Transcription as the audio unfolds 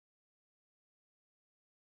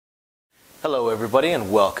Hello everybody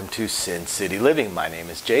and welcome to Sin City Living. My name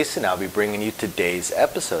is Jason. I'll be bringing you today's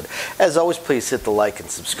episode. As always, please hit the like and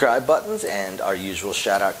subscribe buttons and our usual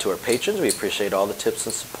shout out to our patrons. We appreciate all the tips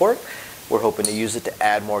and support. We're hoping to use it to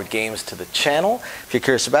add more games to the channel. If you're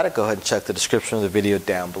curious about it, go ahead and check the description of the video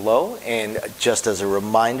down below. And just as a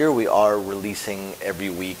reminder, we are releasing every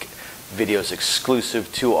week videos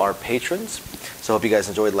exclusive to our patrons. So I hope you guys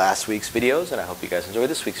enjoyed last week's videos, and I hope you guys enjoy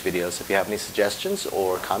this week's videos. If you have any suggestions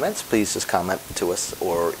or comments, please just comment to us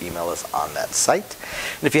or email us on that site.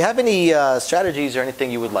 And if you have any strategies or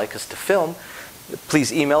anything you would like us to film,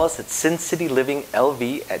 please email us at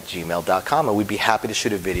sincitylivinglv@gmail.com, and we'd be happy to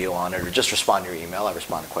shoot a video on it or just respond to your email. I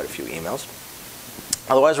respond to quite a few emails.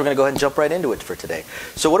 Otherwise, we're going to go ahead and jump right into it for today.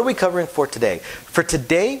 So what are we covering for today? For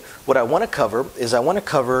today, what I want to cover is I want to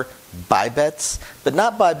cover buy bets, but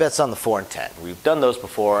not buy bets on the 4 and 10. We've done those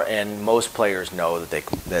before, and most players know that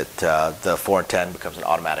the 4 and 10 becomes an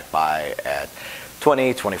automatic buy at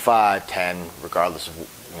 20, 25, 10, regardless of,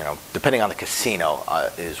 depending on the casino,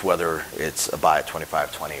 is whether it's a buy at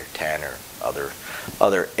 25, 20, or 10, or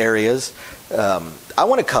other areas. I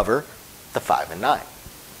want to cover the 5 and 9.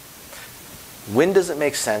 When does it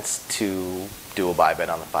make sense to do a buy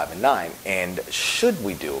bet on the 5 and 9? And should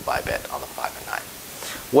we do a buy bet on the 5 and 9?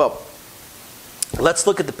 Well, let's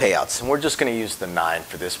look at the payouts. And we're just going to use the 9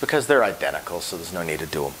 for this because they're identical, so there's no need to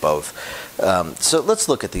do them both. So let's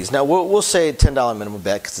look at these. Now, we'll say $10 minimum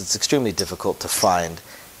bet because it's extremely difficult to find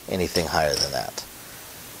anything higher than that.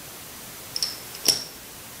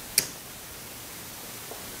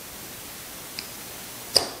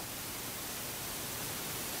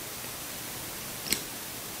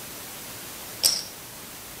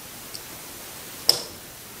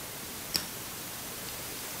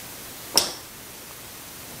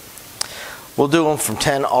 We'll do them from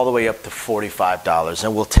 $10 all the way up to $45,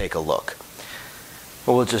 and we'll take a look.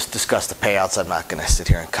 We'll just discuss the payouts. I'm not going to sit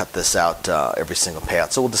here and cut this out, every single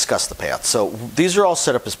payout. So we'll discuss the payouts. So these are all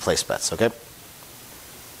set up as place bets, okay?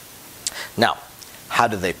 Now, how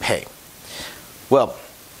do they pay? Well,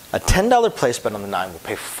 a $10 place bet on the 9 will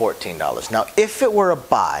pay $14. Now, if it were a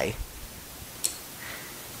buy,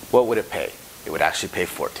 what would it pay? It would actually pay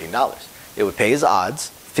 $14. It would pay as odds,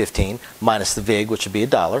 15, minus the VIG, which would be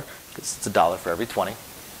 $1. It's $1 for every 20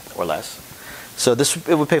 or less. So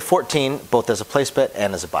it would pay 14 both as a place bet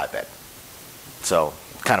and as a buy bet. So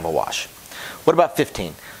kind of a wash. What about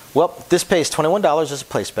 15? Well, this pays $21 as a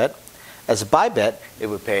place bet. As a buy bet, it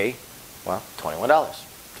would pay, well, $21.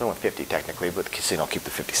 $21.50 technically, but the casino will keep the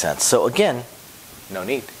 50 cents. So again, no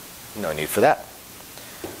need. No need for that.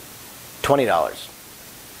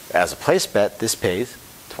 $20. As a place bet, this pays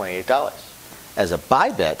 $28. As a buy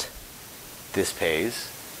bet, this pays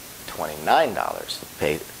 $29.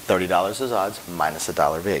 Pay $30 as odds minus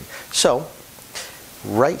 $1 VIG. So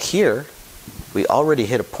right here, we already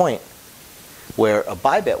hit a point where a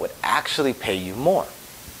buy bet would actually pay you more.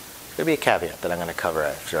 There's going to be a caveat that I'm going to cover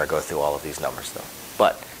after I go through all of these numbers, though.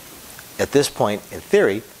 But at this point, in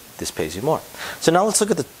theory, this pays you more. So now let's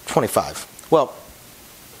look at the 25. Well,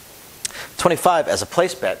 25 as a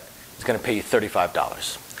place bet is going to pay you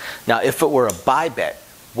 $35. Now, if it were a buy bet,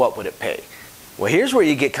 what would it pay? Well, here's where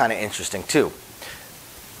you get kind of interesting too.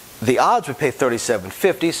 The odds would pay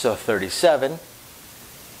 $37.50, so 37.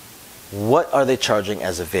 What are they charging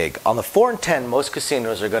as a VIG? On the 4 and 10, most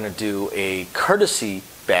casinos are going to do a courtesy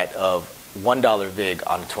bet of $1 VIG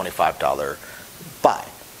on a $25 buy.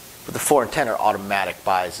 But the 4 and 10 are automatic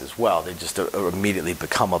buys as well. They just immediately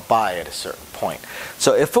become a buy at a certain point.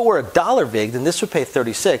 So if it were a $1 VIG, then this would pay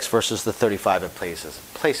 36 versus the 35 it plays as a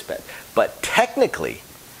place bet. But technically,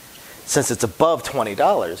 since it's above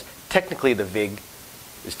 $20, technically the VIG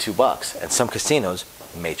is $2, and some casinos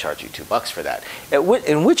may charge you $2 for that.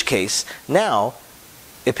 In which case, now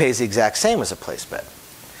it pays the exact same as a place bet.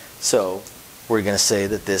 So we're going to say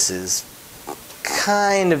that this is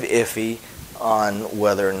kind of iffy on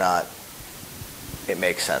whether or not it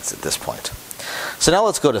makes sense at this point. So now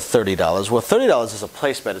let's go to $30. Well, $30 as a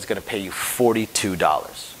place bet is going to pay you $42.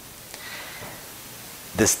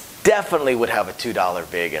 This definitely would have a $2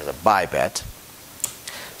 VIG as a buy bet.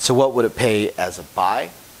 So what would it pay as a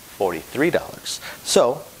buy? $43.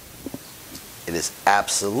 So it is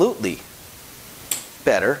absolutely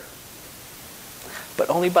better, but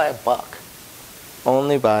only by $1.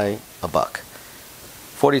 Only by $1.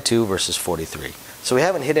 42 versus 43. So we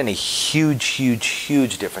haven't hit any huge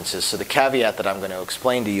differences. So the caveat that I'm going to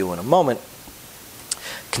explain to you in a moment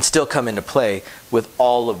can still come into play with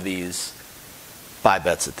all of these buy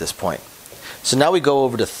bets at this point. So now we go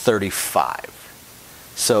over to 35.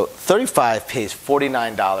 So 35 pays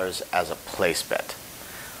 $49 as a place bet.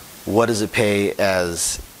 What does it pay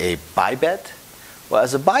as a buy bet? Well,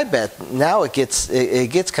 as a buy bet, now it gets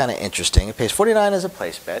kind of interesting. It pays 49 as a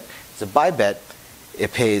place bet. As a buy bet,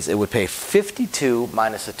 it would pay 52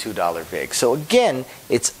 minus a $2 vig. So again,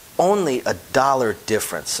 it's only a $1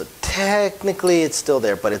 difference. So technically it's still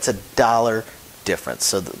there, but it's a $1 difference.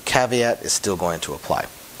 So the caveat is still going to apply.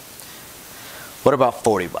 What about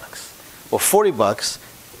 40 bucks? Well, 40 bucks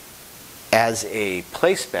as a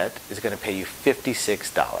place bet is going to pay you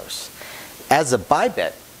 $56. As a buy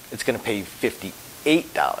bet, it's going to pay you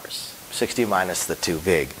 $58. 60 minus the 2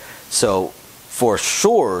 vig. So for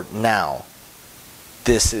sure now,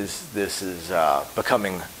 this is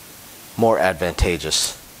becoming more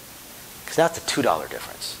advantageous because now it's a $2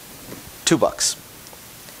 difference, $2.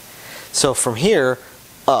 So from here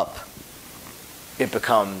up, it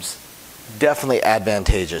becomes definitely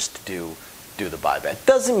advantageous to do the buy bet.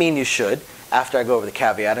 Doesn't mean you should. After I go over the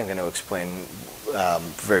caveat, I'm going to explain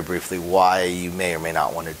very briefly why you may or may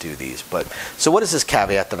not want to do these. So what is this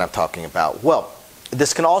caveat that I'm talking about? Well,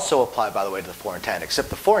 this can also apply, by the way, to the 4 and 10, except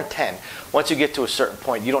the 4 and 10, once you get to a certain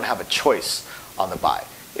point, you don't have a choice on the buy.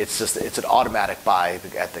 It's an automatic buy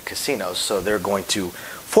at the casinos, so they're going to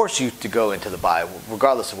force you to go into the buy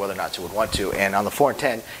regardless of whether or not you would want to. And on the 4 and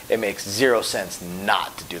 10, it makes 0 sense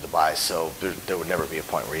not to do the buy, so there would never be a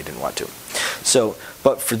point where you didn't want to. So,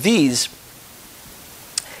 but for these,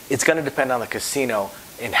 it's going to depend on the casino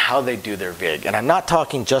and how they do their vig. And I'm not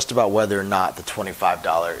talking just about whether or not the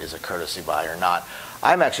 $25 is a courtesy buy or not.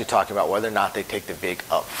 I'm actually talking about whether or not they take the vig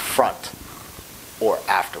up front or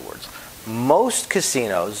afterwards. Most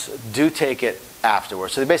casinos do take it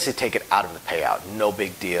afterwards, so they basically take it out of the payout. No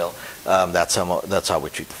big deal. That's how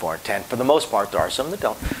we treat the 4 and 10. For the most part, there are some that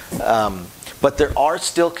don't. But there are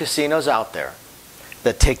still casinos out there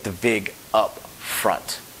that take the vig up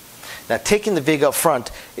front. Now, taking the vig up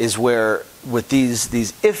front is where, with these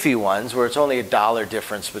iffy ones, where it's only a $1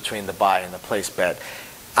 difference between the buy and the place bet,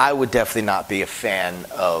 I would definitely not be a fan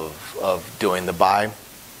of doing the buy.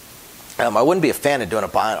 I wouldn't be a fan of doing a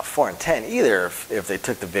buy on a 4 and 10 either if they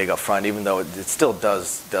took the vig up front, even though it still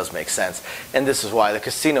does make sense. And this is why the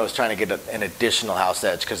casino is trying to get an additional house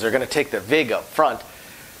edge, because they're going to take the vig up front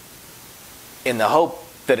in the hope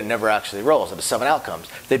that it never actually rolls, that a 7 out comes.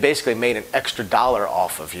 They basically made an extra $1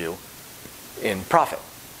 off of you in profit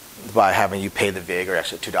by having you pay the vig, or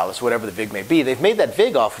actually $2, whatever the vig may be. They've made that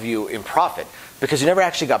vig off of you in profit because you never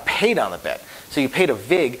actually got paid on the bet. So you paid a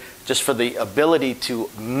vig just for the ability to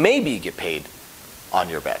maybe get paid on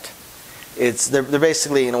your bet. They're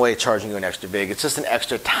basically, in a way, charging you an extra vig. It's just an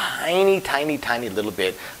extra tiny little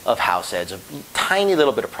bit of house edge, a tiny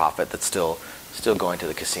little bit of profit that's still going to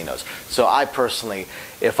the casinos. So I personally,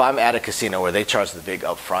 if I'm at a casino where they charge the vig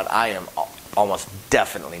up front, I am almost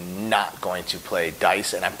definitely not going to play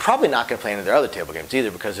dice, and I'm probably not going to play any of their other table games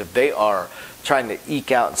either, because if they are trying to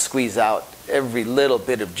eke out and squeeze out every little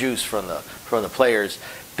bit of juice from the players,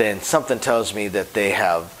 then something tells me that they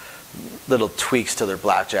have little tweaks to their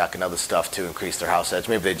blackjack and other stuff to increase their house edge.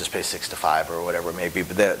 Maybe they just pay 6 to 5 or whatever it may be,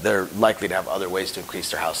 but they're likely to have other ways to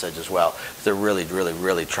increase their house edge as well. They're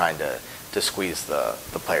really trying to squeeze the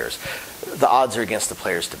players. The odds are against the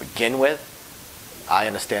players to begin with. I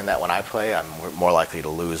understand that when I play, I'm more likely to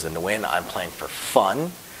lose than to win. I'm playing for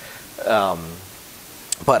fun,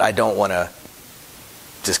 but I don't want to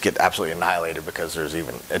just get absolutely annihilated because there's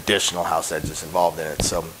even additional house edges involved in it.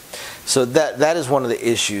 So that is one of the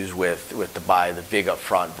issues with the buy, the vig up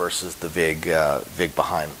front versus the vig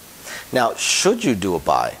behind. Now, should you do a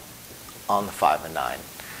buy on the 5 and 9?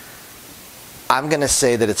 I'm going to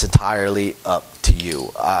say that it's entirely up to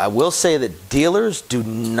you. I will say that dealers do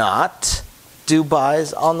not do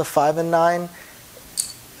buys on the 5 and 9,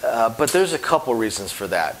 but there's a couple reasons for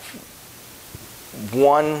that.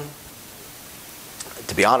 One,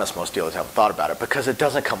 to be honest, most dealers haven't thought about it because it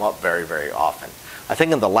doesn't come up very often. I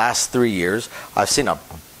think in the last 3 years, I've seen a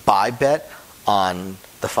buy bet on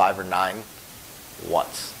the 5 or 9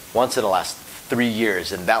 once in the last 3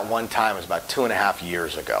 years, and that one time was about 2.5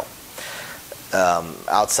 years ago.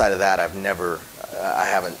 Outside of that, I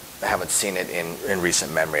haven't seen it in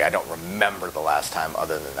recent memory. I don't remember the last time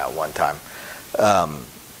other than that one time.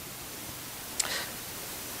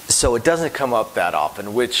 So it doesn't come up that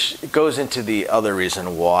often, which goes into the other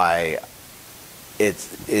reason why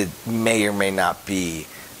it may or may not be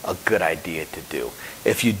a good idea to do.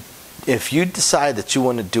 If you decide that you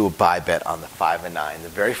want to do a buy bet on the 5 and 9, the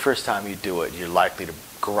very first time you do it, you're likely to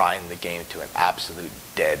grind the game to an absolute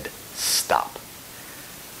dead stop.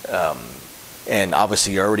 And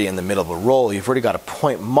obviously you're already in the middle of a roll. You've already got a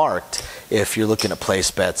point marked if you're looking at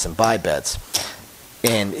place bets and buy bets.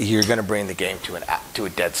 And you're going to bring the game to a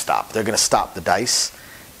dead stop. They're going to stop the dice.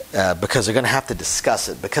 because they're going to have to discuss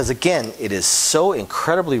it. Because again, it is so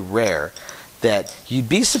incredibly rare that you'd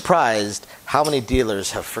be surprised how many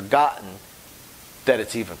dealers have forgotten that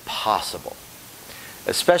it's even possible.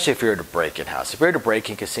 Especially if you're at a break-in house. If you're at a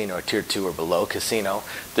break-in casino or tier 2 or below casino,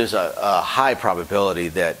 there's a high probability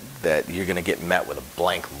that you're going to get met with a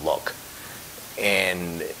blank look,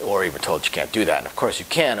 or even told you can't do that. And of course you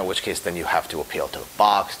can, in which case then you have to appeal to the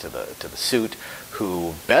box, to the suit,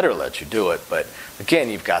 who better let you do it. But again,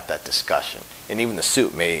 you've got that discussion. And even the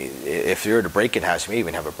suit may, if you're at a break-in house, you may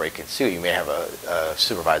even have a break-in suit. You may have a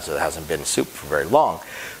supervisor that hasn't been in suit for very long,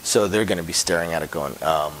 so they're going to be staring at it going,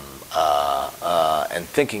 and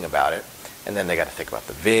thinking about it. And then they got to think about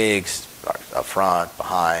the VIGs, up front,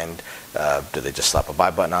 behind. Do they just slap a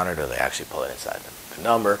buy button on it, or do they actually pull it inside the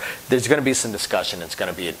number? There's going to be some discussion. It's going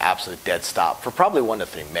to be an absolute dead stop for probably 1 to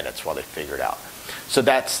 3 minutes while they figure it out. So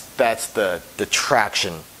that's the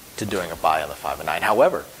traction to doing a buy on the 5 and 9.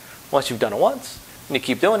 However, once you've done it once and you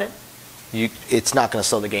keep doing it, it's not going to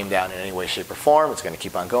slow the game down in any way, shape, or form. It's going to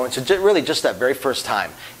keep on going. So really just that very first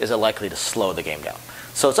time is likely to slow the game down.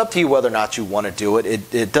 So it's up to you whether or not you want to do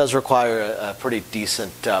it. It does require a pretty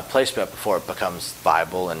decent place bet before it becomes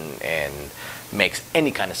viable and makes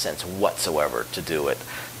any kind of sense whatsoever to do it.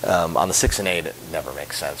 On the 6 and 8, it never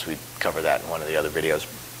makes sense. We covered that in one of the other videos.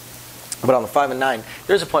 But on the 5 and 9,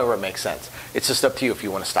 there's a point where it makes sense. It's just up to you if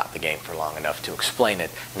you want to stop the game for long enough to explain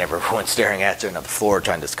it, and everyone staring at you on the floor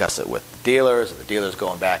trying to discuss it with the dealers, or the dealers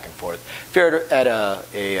going back and forth. If you're at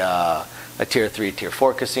a tier 3, tier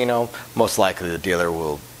 4 casino, most likely the dealer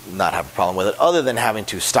will not have a problem with it, other than having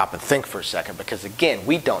to stop and think for a second, because again,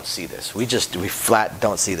 we don't see this. We flat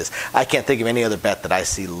don't see this. I can't think of any other bet that I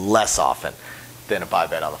see less often than a buy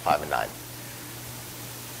bet on the 5 and 9.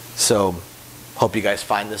 So, hope you guys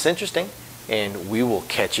find this interesting, and we will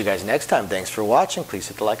catch you guys next time. Thanks for watching. Please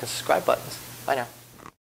hit the like and subscribe buttons. Bye now.